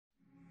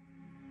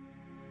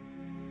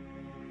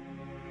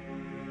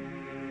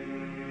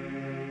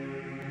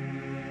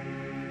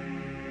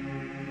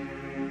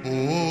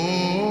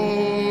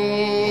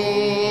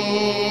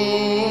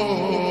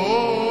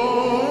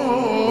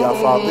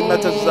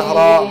فاطمة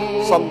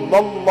الزهراء صلى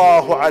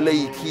الله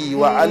عليك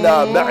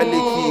وعلى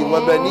بعلك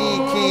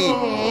وبنيك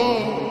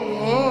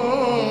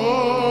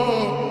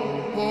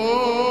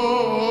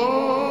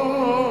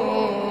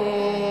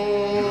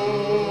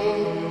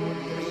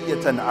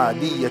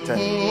عادية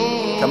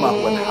كما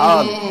هو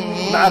الحال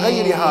مع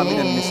غيرها من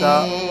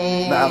النساء،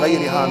 مع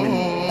غيرها من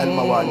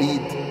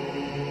المواليد.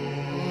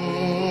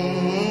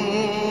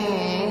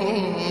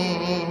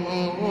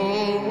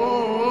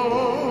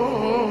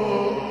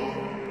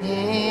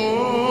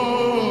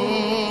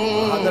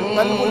 هذا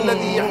القلب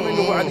الذي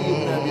يحمله علي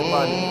بن أبي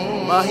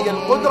طالب، ما هي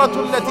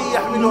القدرة التي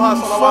يحملها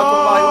صلوات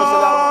الله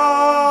وسلامه عليه؟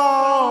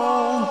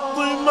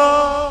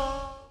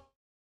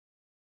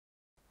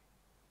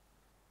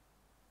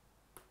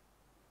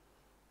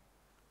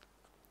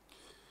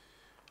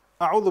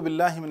 أعوذ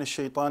بالله من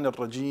الشيطان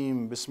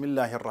الرجيم. بسم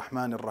الله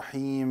الرحمن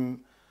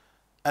الرحيم.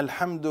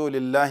 الحمد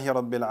لله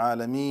رب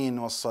العالمين،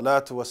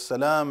 والصلاة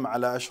والسلام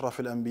على أشرف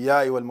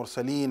الأنبياء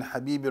والمرسلين،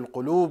 حبيب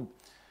القلوب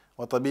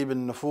وطبيب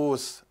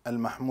النفوس،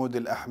 المحمود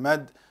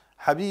الأحمد،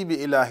 حبيب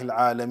إله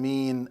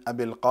العالمين،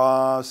 أبي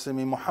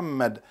القاسم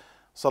محمد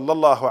صلى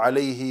الله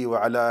عليه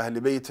وعلى أهل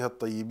بيته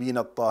الطيبين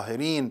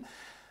الطاهرين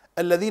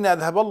الذين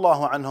أذهب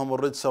الله عنهم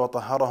الرجس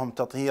وطهرهم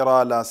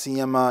تطهيرا، لا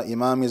سيما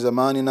إمام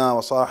زماننا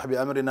وصاحب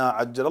أمرنا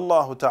عجل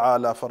الله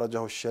تعالى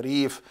فرجه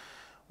الشريف،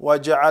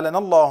 وجعلنا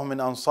الله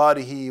من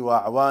أنصاره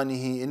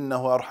وأعوانه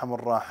إنه أرحم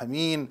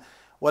الراحمين،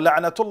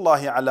 ولعنة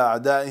الله على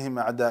أعدائهم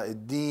أعداء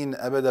الدين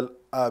أبد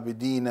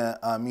الآبدين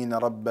آمين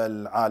رب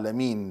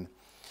العالمين.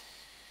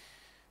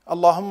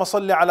 اللهم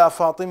صل على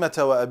فاطمة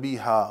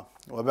وأبيها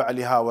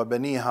وبعلها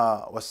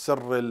وبنيها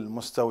والسر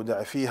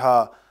المستودع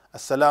فيها.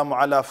 السلام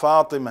على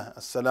فاطمة،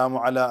 السلام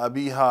على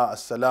أبيها،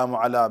 السلام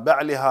على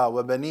بعلها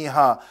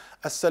وبنيها،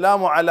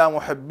 السلام على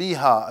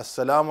محبيها،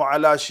 السلام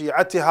على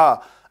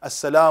شيعتها،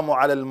 السلام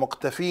على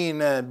المقتفين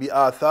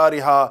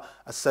بآثارها،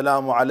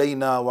 السلام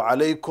علينا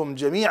وعليكم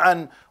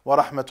جميعا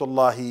ورحمة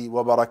الله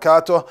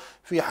وبركاته،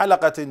 في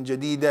حلقة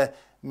جديدة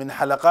من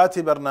حلقات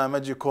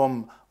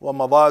برنامجكم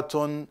ومضات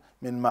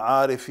من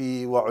معارف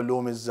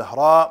وعلوم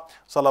الزهراء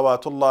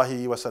صلوات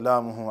الله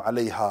وسلامه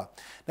عليها.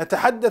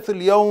 نتحدث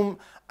اليوم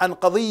عن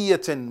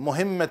قضية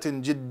مهمة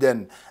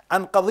جدا،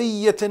 عن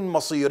قضية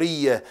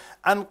مصيرية،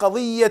 عن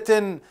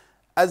قضية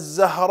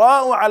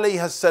الزهراء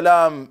عليها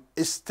السلام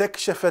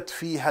استكشفت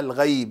فيها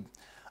الغيب،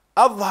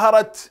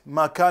 أظهرت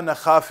ما كان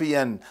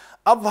خافيا،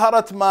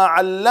 أظهرت ما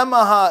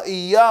علمها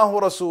إياها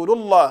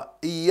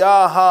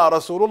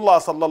رسول الله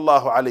صلى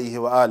الله عليه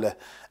وآله.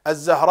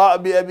 الزهراء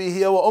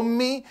بأبيه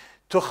وأمي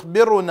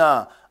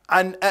تخبرنا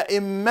عن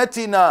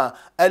أئمتنا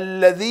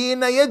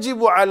الذين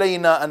يجب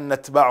علينا أن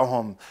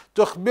نتبعهم،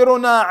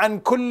 تخبرنا عن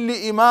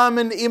كل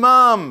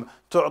إمام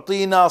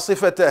تعطينا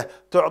صفته،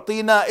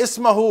 تعطينا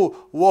اسمه،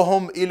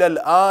 وهم إلى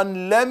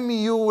الآن لم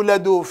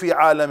يولدوا في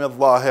عالم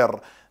الظاهر.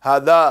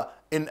 هذا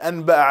إن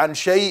أنبأ عن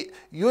شيء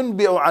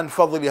ينبئ عن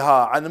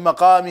فضلها، عن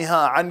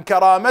مقامها، عن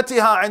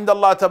كرامتها عند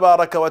الله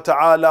تبارك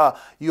وتعالى،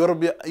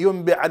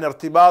 ينبئ عن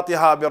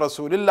ارتباطها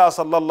برسول الله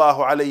صلى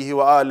الله عليه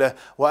وآله،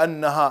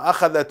 وأنها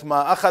أخذت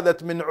ما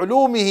أخذت من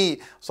علومه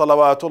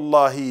صلوات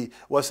الله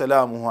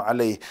وسلامه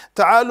عليه.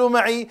 تعالوا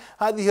معي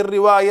هذه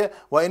الرواية،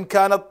 وإن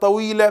كانت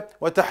طويلة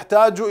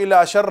وتحتاج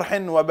إلى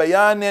شرح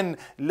وبيان،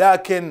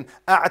 لكن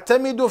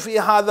أعتمد في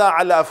هذا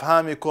على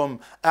أفهامكم،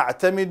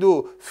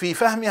 أعتمد في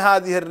فهم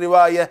هذه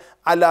الرواية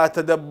على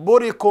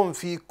تدبركم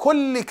في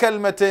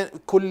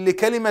كل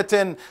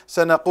كلمة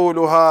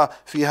سنقولها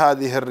في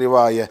هذه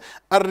الرواية.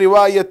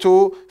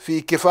 الرواية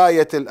في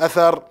كفاية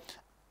الأثر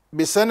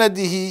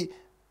بسنده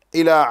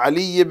إلى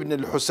علي بن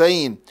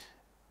الحسين،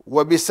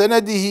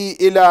 وبسنده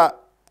إلى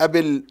أبي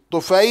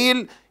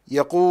الطفيل،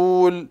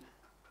 يقول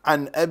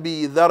عن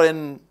أبي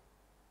ذر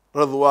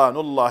رضوان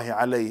الله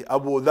عليه.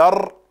 أبو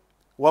ذر،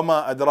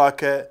 وما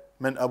أدراك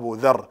من أبو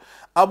ذر؟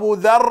 أبو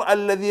ذر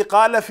الذي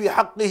قال في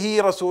حقه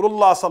رسول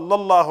الله صلى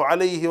الله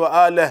عليه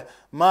وآله: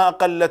 ما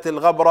أقلت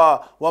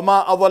الغبرة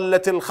وما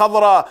أضلت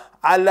الخضرة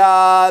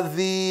على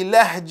ذي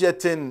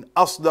لهجة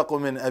أصدق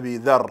من أبي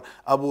ذر.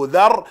 أبو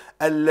ذر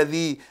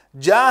الذي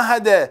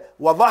جاهد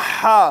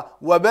وضحى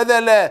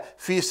وبذل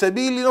في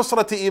سبيل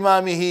نصرة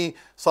إمامه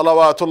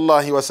صلوات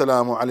الله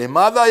وسلامه عليه.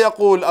 ماذا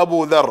يقول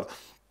أبو ذر؟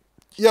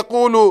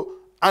 يقول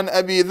عن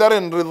أبي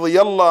ذر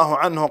رضي الله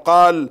عنه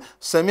قال: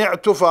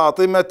 سمعت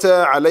فاطمة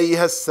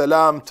عليها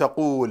السلام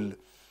تقول.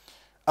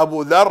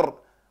 أبو ذر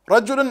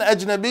رجل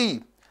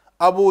أجنبي،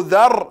 أبو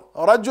ذر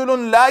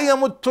رجل لا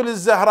يمت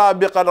للزهراء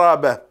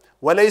بقرابة،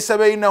 وليس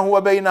بينه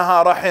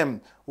وبينها رحم،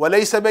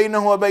 وليس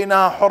بينه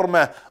وبينها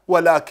حرمة،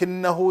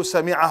 ولكنه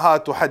سمعها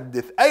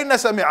تحدث. أين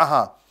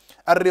سمعها؟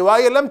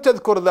 الرواية لم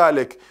تذكر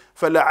ذلك،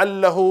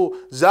 فلعله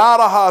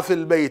زارها في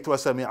البيت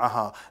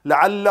وسمعها،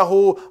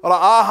 لعله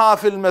رآها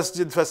في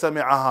المسجد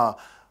فسمعها.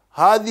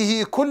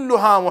 هذه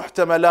كلها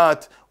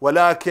محتملات،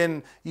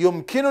 ولكن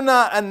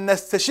يمكننا أن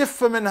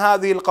نستشف من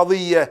هذه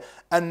القضية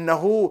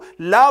أنه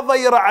لا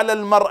ضير على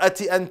المرأة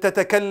أن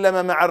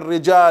تتكلم مع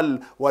الرجال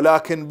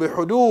ولكن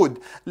بحدود،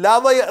 لا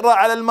ضير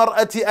على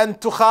المرأة أن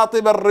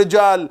تخاطب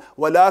الرجال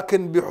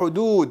ولكن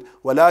بحدود،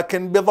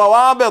 ولكن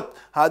بضوابط.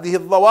 هذه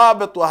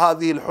الضوابط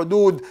وهذه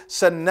الحدود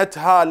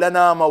سنتها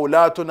لنا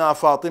مولاتنا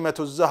فاطمة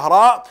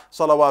الزهراء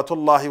صلوات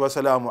الله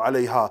وسلامه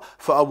عليها.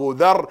 فأبو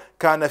ذر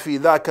كان في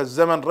ذاك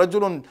الزمن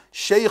رجل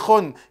شيخ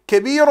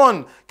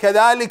كبير،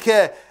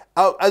 كذلك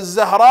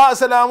الزهراء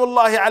سلام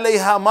الله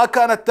عليها ما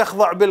كانت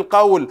تخضع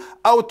بالقول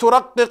أو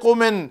ترقق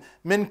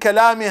من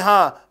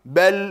كلامها،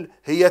 بل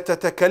هي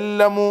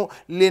تتكلم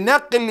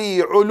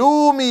لنقل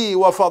علوم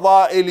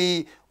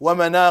وفضائل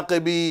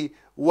ومناقب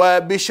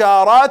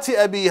وبشارات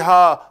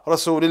أبيها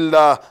رسول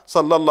الله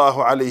صلى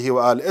الله عليه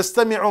وآله.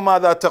 استمعوا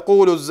ماذا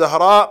تقول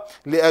الزهراء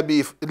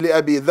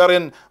لأبي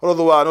ذر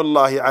رضوان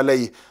الله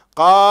عليه.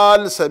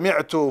 قال: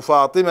 سمعت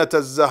فاطمة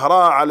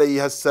الزهراء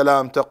عليها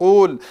السلام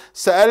تقول: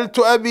 سألت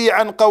أبي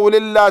عن قول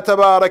الله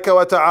تبارك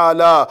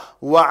وتعالى: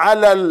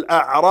 وعلى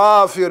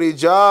الأعراف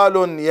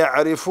رجال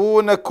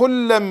يعرفون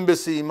كلا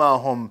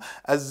بسيماهم.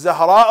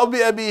 الزهراء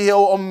بأبيه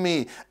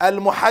وأمي،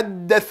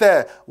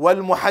 المحدثة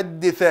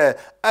والمحدثة،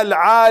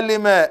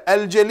 العالمة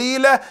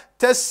الجليلة،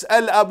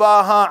 تسأل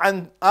أباها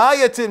عن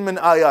آية من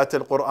آيات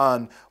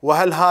القرآن.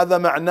 وهل هذا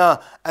معناه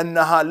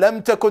أنها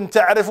لم تكن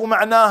تعرف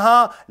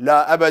معناها؟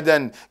 لا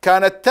أبدا،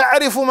 كانت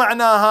تعرف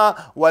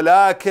معناها،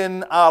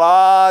 ولكن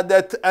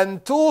أرادت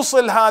أن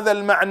توصل هذا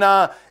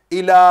المعنى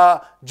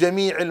إلى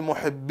جميع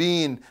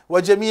المحبين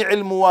وجميع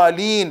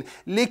الموالين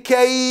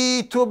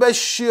لكي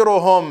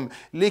تبشرهم،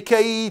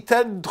 لكي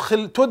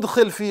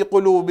تدخل في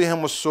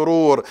قلوبهم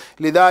السرور.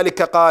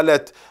 لذلك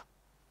قالت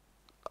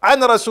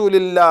عن رسول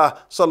الله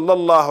صلى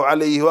الله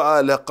عليه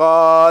وآله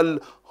قال: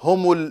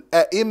 هم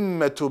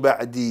الأئمة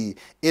بعدي.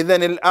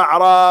 إذن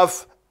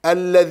الأعراف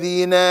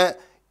الذين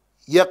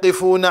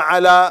يقفون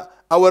على،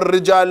 أو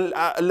الرجال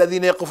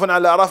الذين يقفون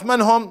على الأعراف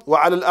من هم؟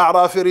 وعلى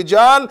الأعراف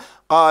رجال،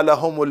 قال: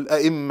 هم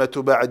الأئمة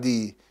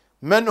بعدي.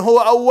 من هو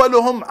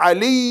أولهم؟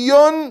 علي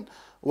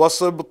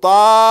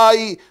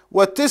وصبطاي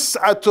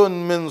و9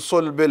 من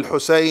صلب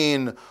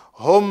الحسين.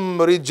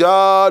 هم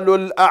رجال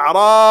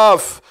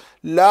الأعراف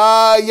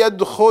لا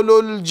يدخل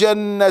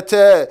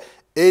الجنة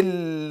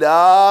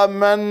إلا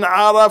من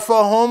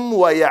عرفهم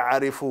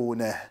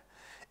ويعرفونه.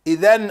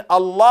 إذن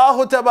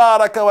الله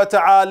تبارك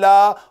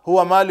وتعالى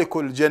هو مالك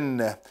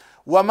الجنة،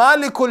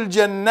 ومالك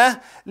الجنة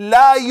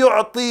لا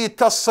يعطي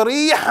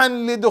تصريحا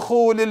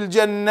لدخول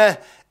الجنة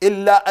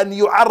إلا أن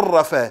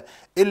يعرف،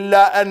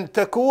 إلا أن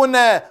تكون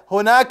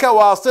هناك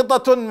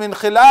واسطة من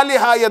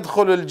خلالها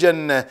يدخل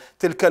الجنة.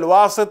 تلك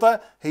الواسطة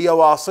هي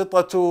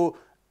واسطة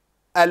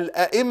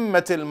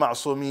الأئمة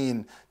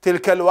المعصومين،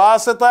 تلك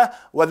الواسطة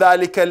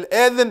وذلك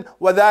الإذن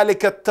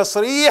وذلك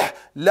التصريح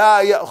لا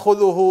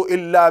يأخذه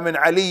إلا من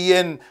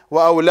علي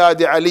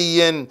وأولاد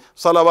علي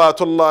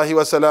صلوات الله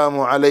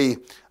وسلامه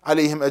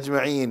عليهم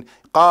أجمعين.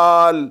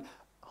 قال: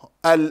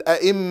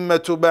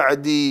 الأئمة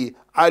بعدي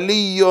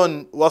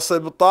علي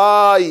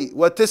وصبطاي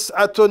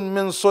و9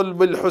 من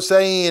صلب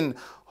الحسين.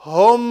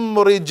 هم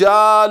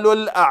رجال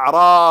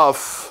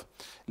الأعراف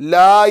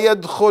لا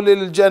يدخل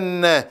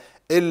الجنة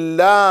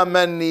إلا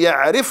من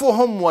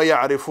يعرفهم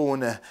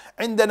ويعرفونه.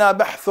 عندنا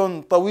بحث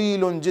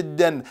طويل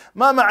جدا.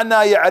 ما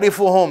معنى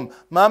يعرفهم؟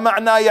 ما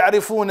معنى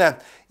يعرفونه؟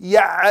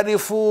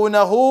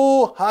 يعرفونه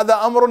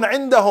هذا أمر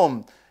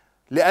عندهم،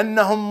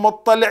 لأنهم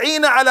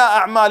مطلعين على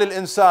أعمال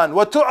الإنسان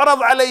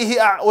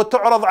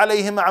وتعرض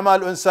عليهم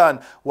أعمال الإنسان،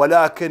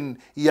 ولكن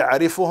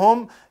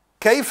يعرفهم.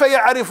 كيف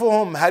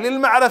يعرفهم؟ هل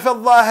المعرفة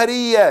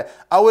الظاهرية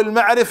أو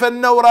المعرفة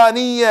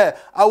النورانية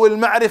أو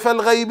المعرفة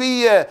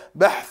الغيبية؟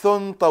 بحث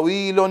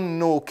طويل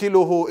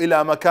نوكله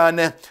إلى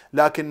مكانه،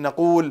 لكن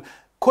نقول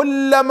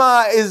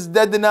كلما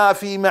ازددنا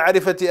في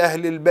معرفة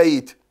أهل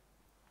البيت،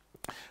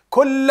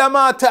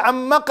 كلما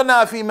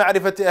تعمقنا في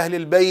معرفة أهل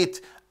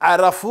البيت،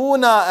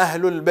 عرفونا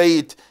أهل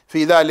البيت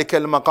في ذلك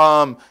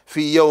المقام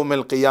في يوم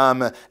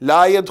القيامة.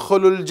 لا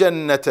يدخل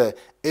الجنة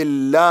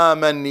إلا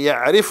من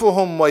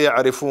يعرفهم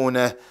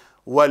ويعرفونه،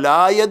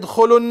 ولا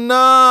يدخل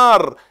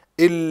النار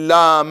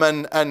إلا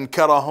من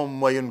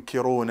أنكرهم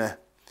وينكرونه.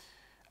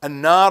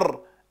 النار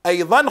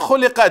أيضا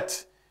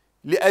خلقت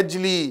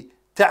لأجل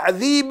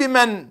تعذيب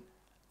من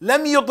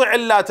لم يطع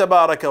الله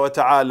تبارك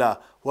وتعالى.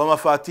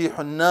 ومفاتيح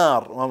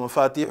النار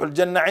ومفاتيح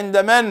الجنة عند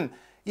من؟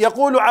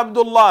 يقول عبد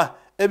الله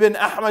ابن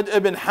أحمد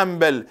ابن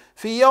حنبل: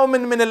 في يوم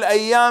من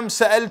الأيام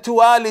سألت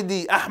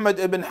والدي أحمد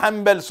ابن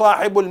حنبل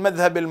صاحب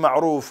المذهب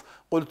المعروف،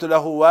 قلت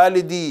له: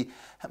 والدي،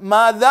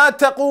 ماذا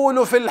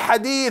تقول في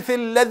الحديث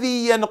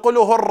الذي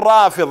ينقله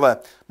الرافضة؟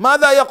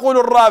 ماذا يقول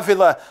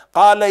الرافضة؟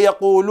 قال: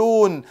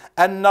 يقولون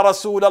أن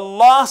رسول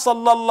الله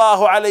صلى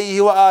الله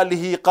عليه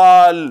وآله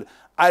قال: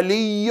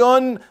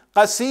 علي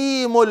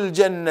قسيم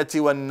الجنة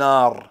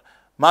والنار.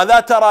 ماذا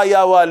ترى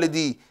يا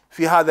والدي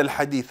في هذا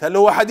الحديث؟ هل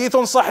هو حديث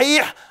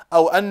صحيح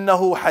أو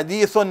أنه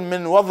حديث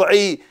من وضع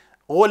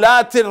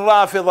غلاة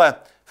الرافضة؟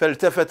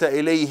 فالتفت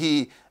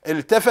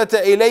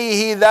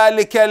إليه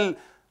ذلك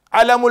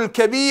علم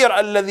الكبير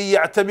الذي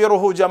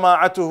يعتبره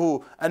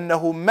جماعته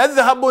أنه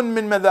مذهب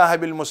من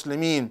مذاهب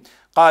المسلمين،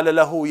 قال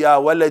له: يا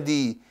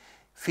ولدي،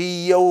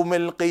 في يوم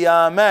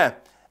القيامة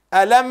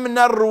ألم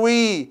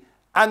نروي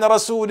عن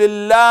رسول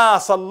الله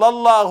صلى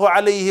الله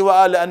عليه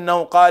وآله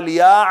أنه قال: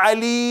 يا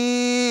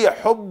علي،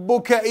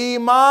 حبك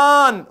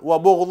إيمان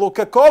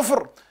وبغضك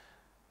كفر،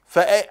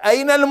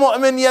 فأين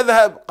المؤمن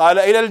يذهب؟ قال: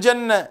 إلى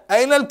الجنة.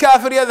 أين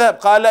الكافر يذهب؟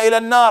 قال: إلى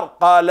النار.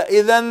 قال: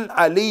 إذن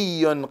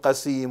علي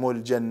قسيم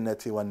الجنة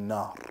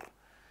والنار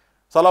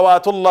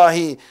صلوات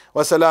الله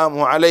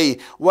وسلامه عليه،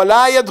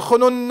 ولا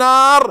يدخل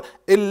النار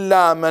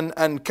إلا من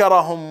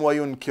أنكرهم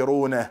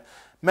وينكرونه.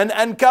 من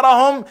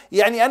أنكرهم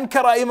يعني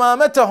أنكر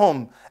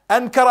إمامتهم،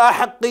 أنكر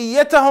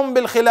أحقيتهم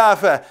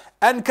بالخلافة،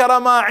 أنكر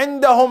ما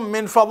عندهم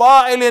من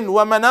فضائل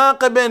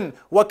ومناقب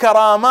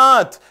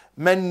وكرامات.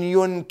 من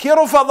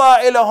ينكر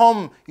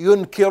فضائلهم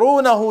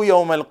ينكرونه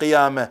يوم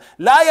القيامة،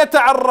 لا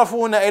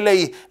يتعرفون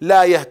إليه،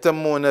 لا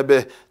يهتمون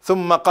به.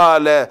 ثم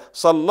قال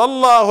صلى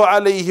الله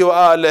عليه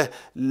وآله: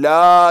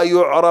 لا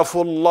يعرف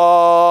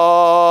الله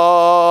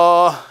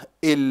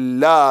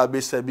إلا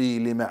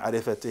بسبيل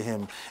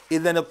معرفتهم.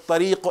 إذن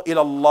الطريق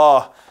إلى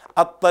الله،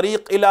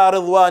 الطريق إلى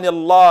رضوان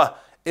الله،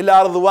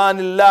 إلى رضوان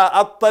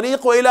الله،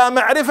 الطريق إلى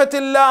معرفة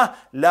الله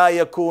لا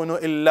يكون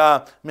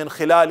إلا من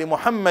خلال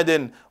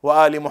محمد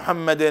وآل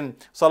محمد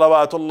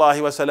صلوات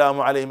الله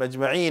وسلامه عليهم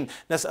أجمعين.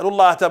 نسأل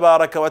الله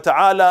تبارك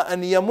وتعالى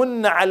أن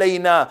يمن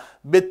علينا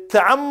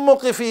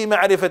بالتعمق في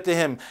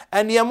معرفتهم،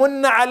 أن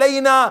يمن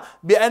علينا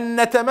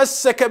بأن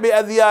نتمسك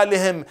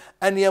بأذيالهم،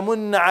 أن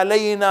يمن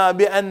علينا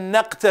بأن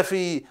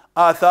نقتفي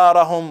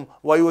آثارهم،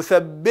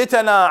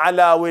 ويثبتنا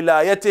على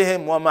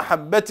ولايتهم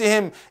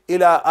ومحبتهم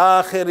إلى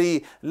آخر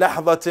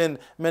لحظة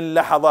من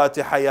لحظات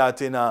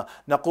حياتنا.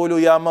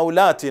 نقول: يا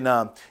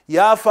مولاتنا،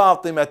 يا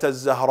فاطمة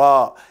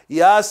الزهراء،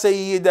 يا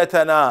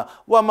سيدتنا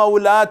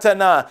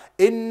ومولاتنا،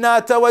 إنا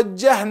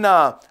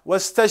توجهنا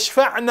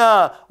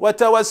واستشفعنا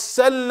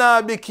وتوسلنا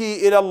بك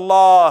إلى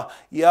الله،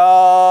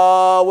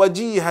 يا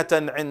وجيهة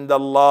عند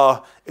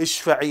الله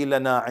اشفعي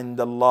لنا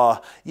عند الله،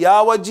 يا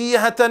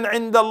وجيهة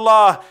عند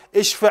الله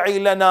اشفعي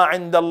لنا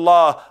عند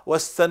الله،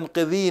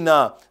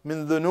 واستنقذينا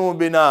من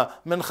ذنوبنا،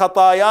 من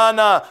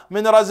خطايانا،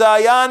 من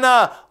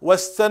رزايانا،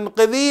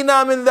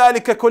 واستنقذينا من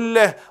ذلك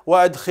كله،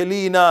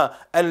 وأدخلينا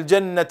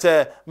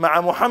الجنة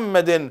مع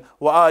محمد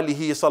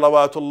وآله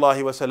صلوات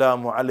الله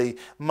وسلامه عليه.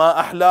 ما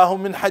أحلاه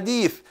من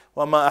حديث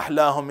وما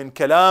أحلاه من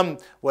كلام،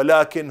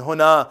 ولكن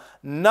هنا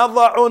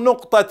نضع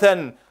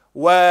نقطة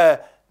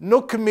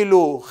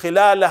ونكمل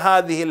خلال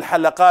هذه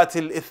الحلقات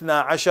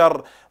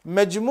 12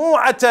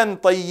 مجموعة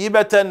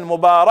طيبة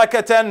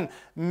مباركة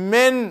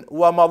من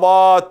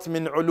ومضات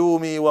من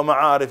علوم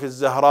ومعارف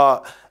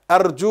الزهراء.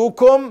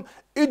 أرجوكم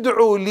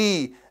ادعوا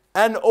لي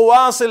أن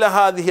أواصل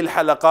هذه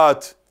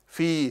الحلقات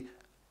في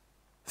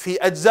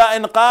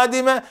أجزاء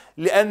قادمة،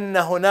 لأن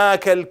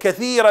هناك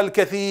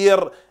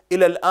الكثير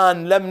إلى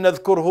الآن لم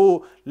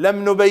نذكره،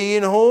 لم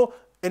نبينه.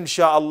 إن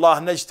شاء الله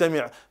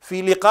نجتمع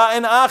في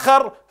لقاء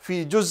آخر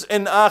في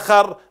جزء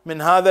آخر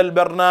من هذا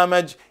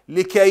البرنامج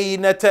لكي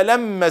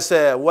نتلمس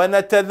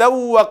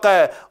ونتذوق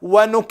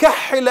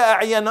ونكحل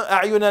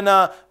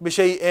أعيننا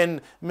بشيء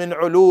من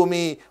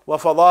علوم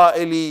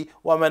وفضائل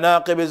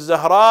ومناقب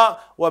الزهراء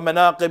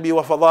ومناقب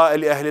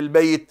وفضائل أهل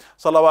البيت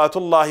صلوات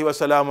الله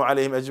وسلامه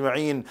عليهم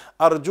أجمعين.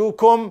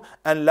 أرجوكم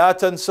أن لا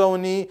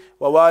تنسوني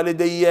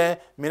ووالدي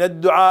من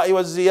الدعاء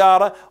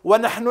والزيارة،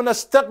 ونحن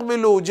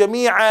نستقبل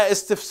جميع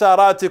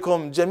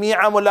استفساراتكم،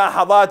 جميع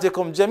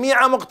ملاحظاتكم،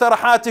 جميع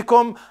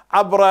مقترحاتكم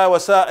عبر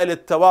وسائل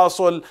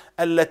التواصل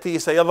التي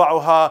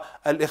سيضعها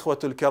الإخوة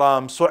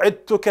الكرام.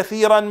 سعدت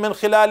كثيرا من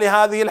خلال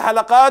هذه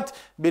الحلقات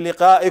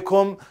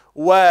بلقائكم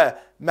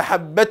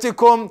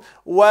ومحبتكم،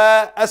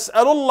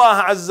 وأسأل الله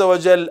عز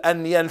وجل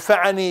أن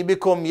ينفعني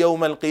بكم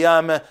يوم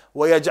القيامة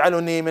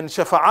ويجعلني من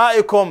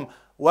شفعائكم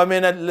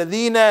ومن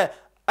الذين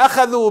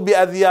أخذوا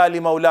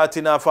بأذيال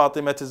مولاتنا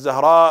فاطمة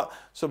الزهراء.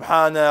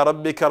 سبحان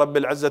ربك رب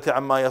العزة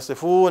عما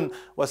يصفون،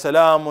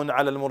 وسلام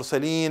على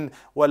المرسلين،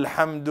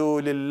 والحمد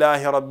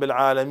لله رب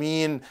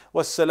العالمين،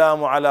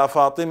 والسلام على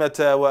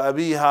فاطمة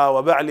وأبيها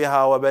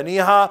وبعلها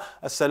وبنيها.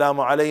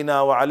 السلام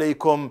علينا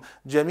وعليكم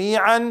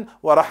جميعا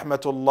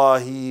ورحمة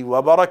الله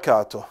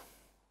وبركاته.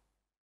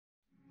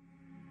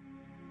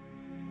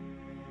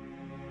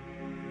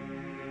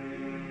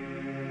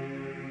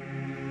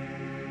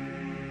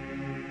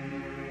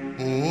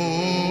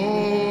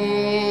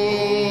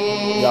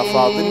 يا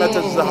فاطمة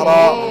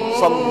الزهراء،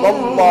 صلى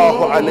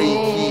الله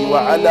عليك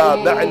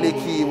وعلى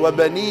بعلك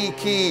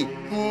وبنيك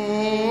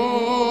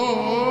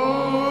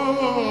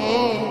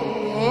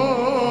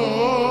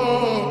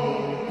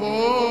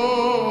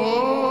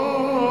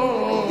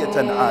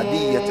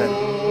عادية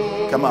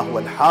كما هو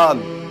الحال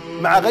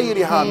مع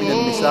غيرها من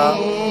النساء،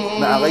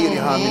 مع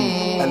غيرها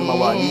من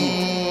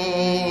المواليد.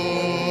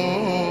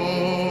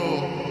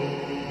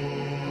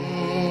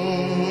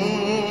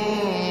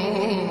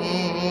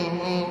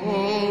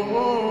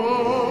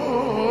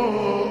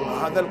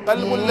 هذا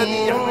القلب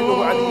الذي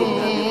يحمله علي بن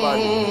أبي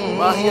طالب،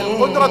 ما هي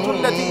القدرة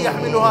التي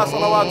يحملها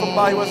صلوات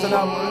الله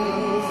وسلامه عليه.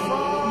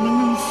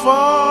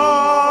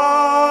 الصفات